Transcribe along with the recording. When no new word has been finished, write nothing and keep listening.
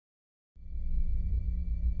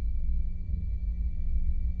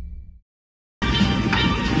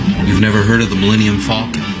never heard of the Millennium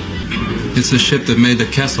Falcon? It's the ship that made the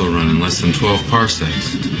Kessel run in less than 12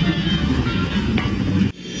 parsecs.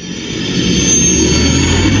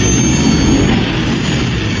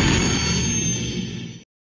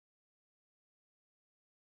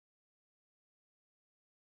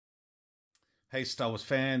 Hey Star Wars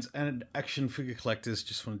fans and action figure collectors,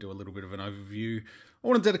 just want to do a little bit of an overview. I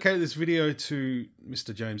want to dedicate this video to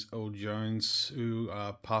Mr. James L. Jones, who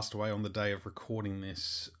passed away on the day of recording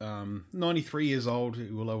this. 93 years old. He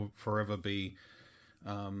will forever be,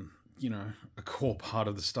 you know, a core part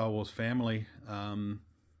of the Star Wars family, and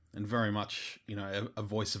very much, you know, a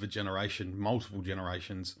voice of a generation, multiple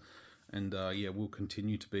generations, and yeah, will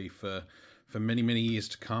continue to be for many, many years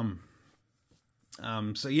to come.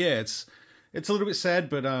 So yeah, it's a little bit sad,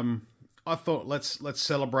 but I thought let's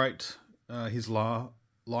celebrate his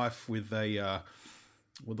life with a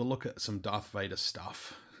look at some Darth Vader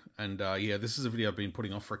stuff. And yeah, this is a video I've been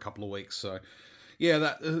putting off for a couple of weeks. So yeah,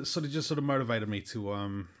 that sort of motivated me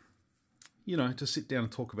to you know, to sit down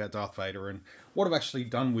and talk about Darth Vader and what I've actually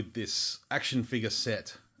done with this action figure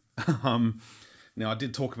set. Now I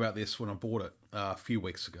did talk about this when I bought it a few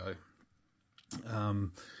weeks ago.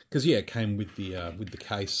 Because yeah, it came with the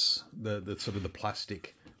case, the sort of the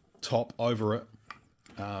plastic top over it.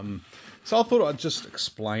 So I thought I'd just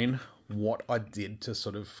explain what I did to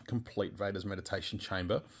sort of complete Vader's meditation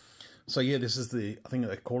chamber. So yeah, this is I think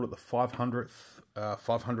they called it the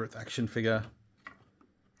 500th action figure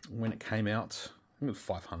when it came out. I think it was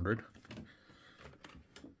 500.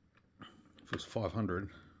 If it was 500,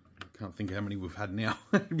 I can't think how many we've had now.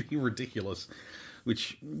 It'd be ridiculous.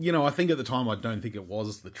 Which, you know, I think at the time I don't think it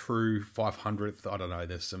was the true 500th. I don't know.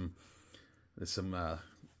 There's some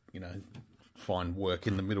you know, fine work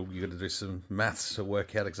in the middle. You got to do some maths to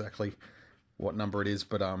work out exactly what number it is.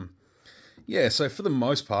 But yeah. So for the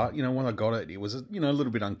most part, you know, when I got it, it was, you know, a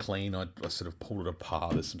little bit unclean. I sort of pulled it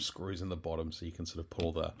apart. There's some screws in the bottom, so you can sort of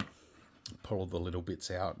pull the little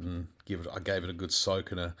bits out and I gave it a good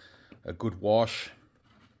soak and a good wash.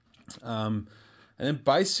 And then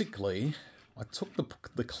basically, I took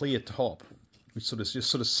the clear top, which just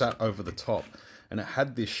sort of sat over the top, and it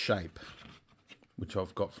had this shape, which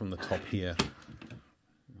I've got from the top here.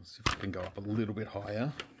 Let's see if I can go up a little bit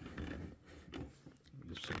higher.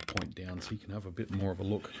 Just sort of point down so you can have a bit more of a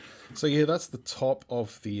look. So yeah, that's the top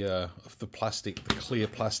of the plastic, the clear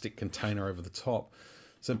plastic container over the top.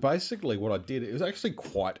 So basically, what I did, it was actually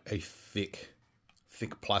quite a thick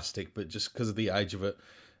plastic, but just because of the age of it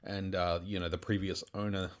and you know, the previous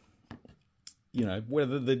owner, you know,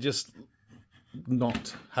 whether they just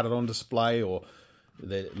not had it on display or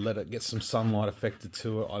they let it get some sunlight affected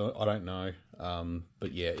to it, I don't know.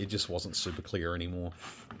 But yeah, it just wasn't super clear anymore.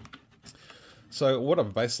 So what I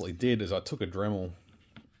basically did is I took a Dremel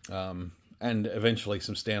and eventually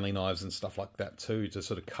some Stanley knives and stuff like that too to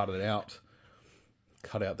sort of cut out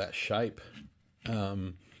that shape.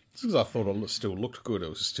 Because I thought it still looked good. It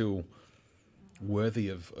was still worthy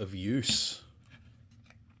of use.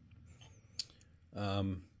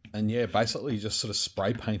 And yeah, basically just sort of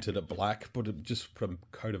spray painted it black, just put a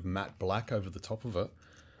coat of matte black over the top of it.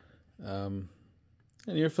 And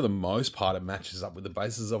yeah, for the most part, it matches up with the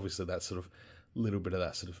bases. Obviously, that sort of little bit of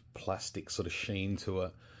that sort of plastic sort of sheen to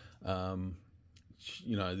it.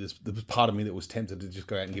 You know, there was part of me that was tempted to just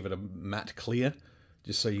go out and give it a matte clear,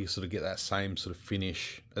 just so you sort of get that same sort of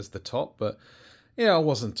finish as the top. But yeah, I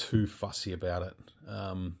wasn't too fussy about it.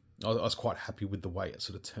 I was quite happy with the way it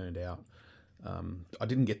sort of turned out. I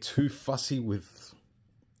didn't get too fussy with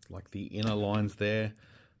like the inner lines there,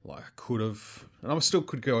 like I could have, and I still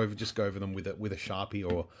could go over them with a Sharpie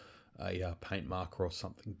or a paint marker or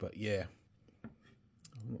something. But yeah,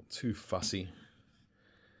 I'm not too fussy.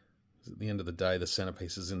 At the end of the day, the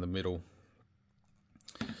centerpiece is in the middle.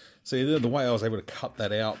 So yeah, the way I was able to cut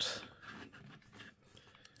that out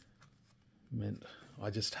meant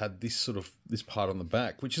I just had this part on the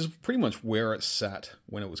back, which is pretty much where it sat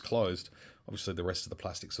when it was closed. Obviously, the rest of the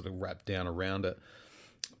plastic sort of wrapped down around it.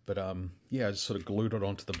 But yeah, I just sort of glued it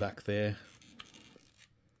onto the back there.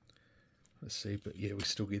 Let's see, but yeah, we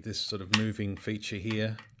still get this sort of moving feature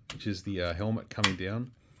here, which is the helmet coming down.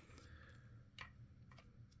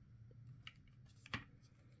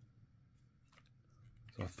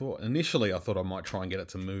 So initially I thought I might try and get it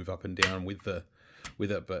to move up and down with it,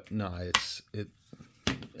 but no,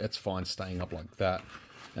 it's fine staying up like that,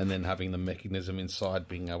 and then having the mechanism inside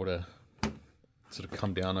being able to sort of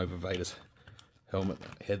come down over Vader's helmet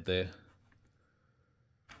head there.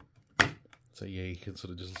 So yeah, you can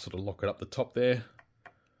sort of lock it up the top there.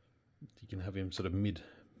 You can have him sort of mid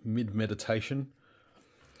meditation.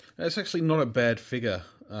 It's actually not a bad figure.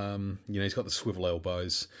 He's got the swivel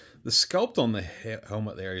elbows. The sculpt on the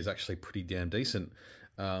helmet there is actually pretty damn decent.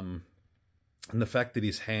 And the fact that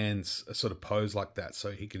his hands are sort of posed like that,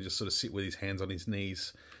 so he can just sort of sit with his hands on his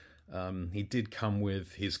knees. He did come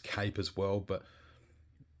with his cape as well, but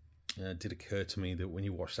it did occur to me that when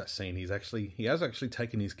you watch that scene, he has actually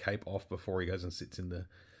taken his cape off before he goes and sits in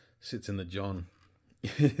the John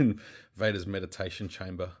in Vader's meditation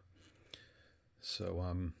chamber.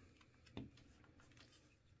 So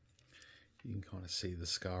you can kind of see the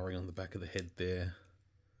scarring on the back of the head there.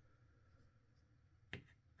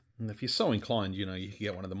 And if you're so inclined, you can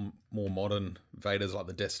get one of the more modern Vaders, like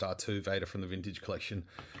the Death Star 2 Vader from the Vintage Collection.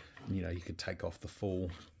 You could take off the full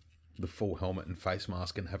helmet and face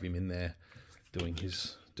mask and have him in there doing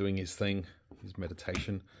his thing, his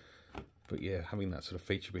meditation. But yeah, having that sort of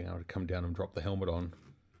feature, being able to come down and drop the helmet on,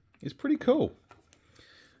 is pretty cool.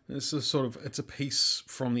 This is it's a piece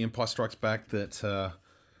from The Empire Strikes Back that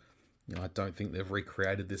I don't think they've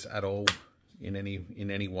recreated this at all in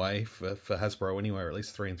any way for Hasbro anyway, or at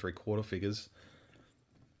least 3 3/4 figures.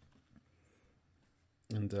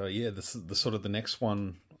 And yeah, this is the next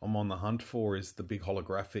one I'm on the hunt for is the big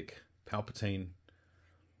holographic Palpatine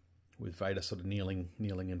with Vader sort of kneeling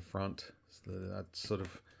in front. So that's sort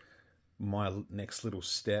of my next little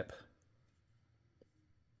step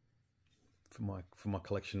for my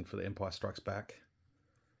collection for The Empire Strikes Back.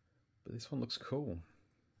 But this one looks cool.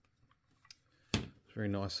 It's very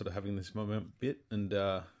nice sort of having this moment bit, and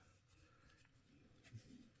you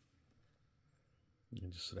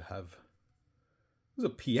can just sort of have, was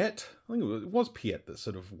it Piet? I think it was Piet that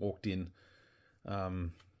sort of walked in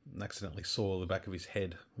and accidentally saw the back of his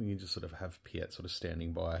head. You can just sort of have Piet sort of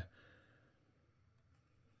standing by.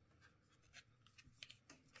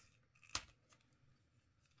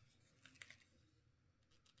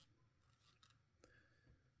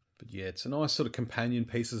 But yeah, it's a nice sort of companion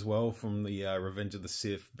piece as well from the Revenge of the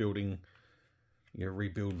Sith,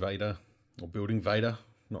 rebuild Vader, or building Vader,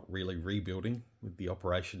 not really rebuilding, with the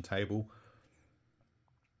operation table.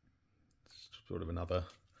 It's sort of another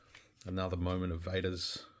moment of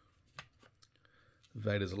Vader's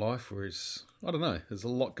life, whereas, I don't know, there's a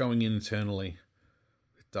lot going in internally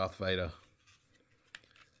with Darth Vader.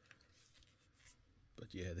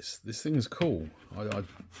 But yeah, this thing is cool. I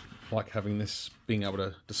like having this, being able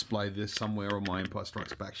to display this somewhere on my Empire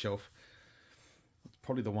Strikes Back shelf. It's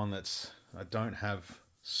probably the one that's I don't have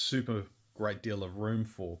super great deal of room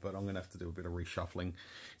for, but I'm going to have to do a bit of reshuffling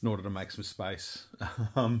in order to make some space.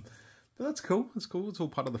 But that's cool. It's cool. It's all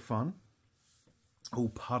part of the fun. All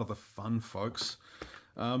part of the fun, folks.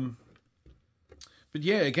 But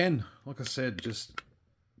yeah, again, like I said, just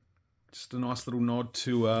a nice little nod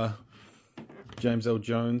to James L.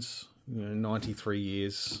 Jones. 93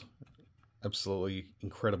 years, absolutely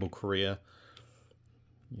incredible career.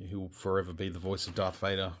 He'll forever be the voice of Darth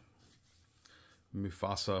Vader,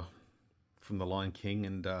 Mufasa from The Lion King,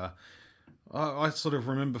 and I sort of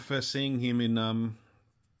remember first seeing him in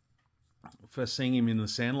the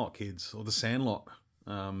Sandlot Kids, or the Sandlot,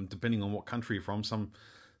 depending on what country you're from.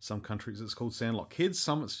 Some countries it's called Sandlot Kids,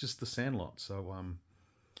 some it's just the Sandlot. So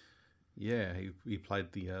yeah, he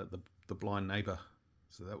played the blind neighbor,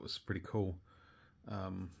 so that was pretty cool. I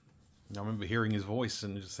remember hearing his voice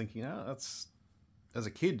and just thinking, that's, as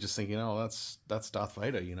a kid, just thinking, that's Darth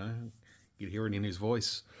Vader, You'd hear it in his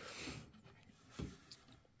voice.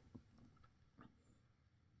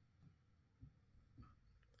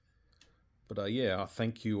 But yeah, I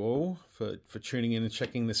thank you all for tuning in and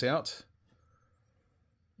checking this out.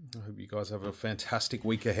 I hope you guys have a fantastic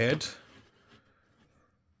week ahead.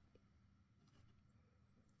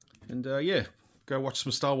 And yeah, go watch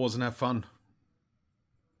some Star Wars and have fun.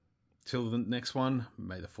 Till the next one,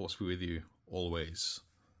 may the Force be with you always.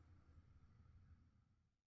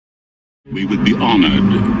 We would be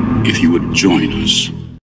honored if you would join us.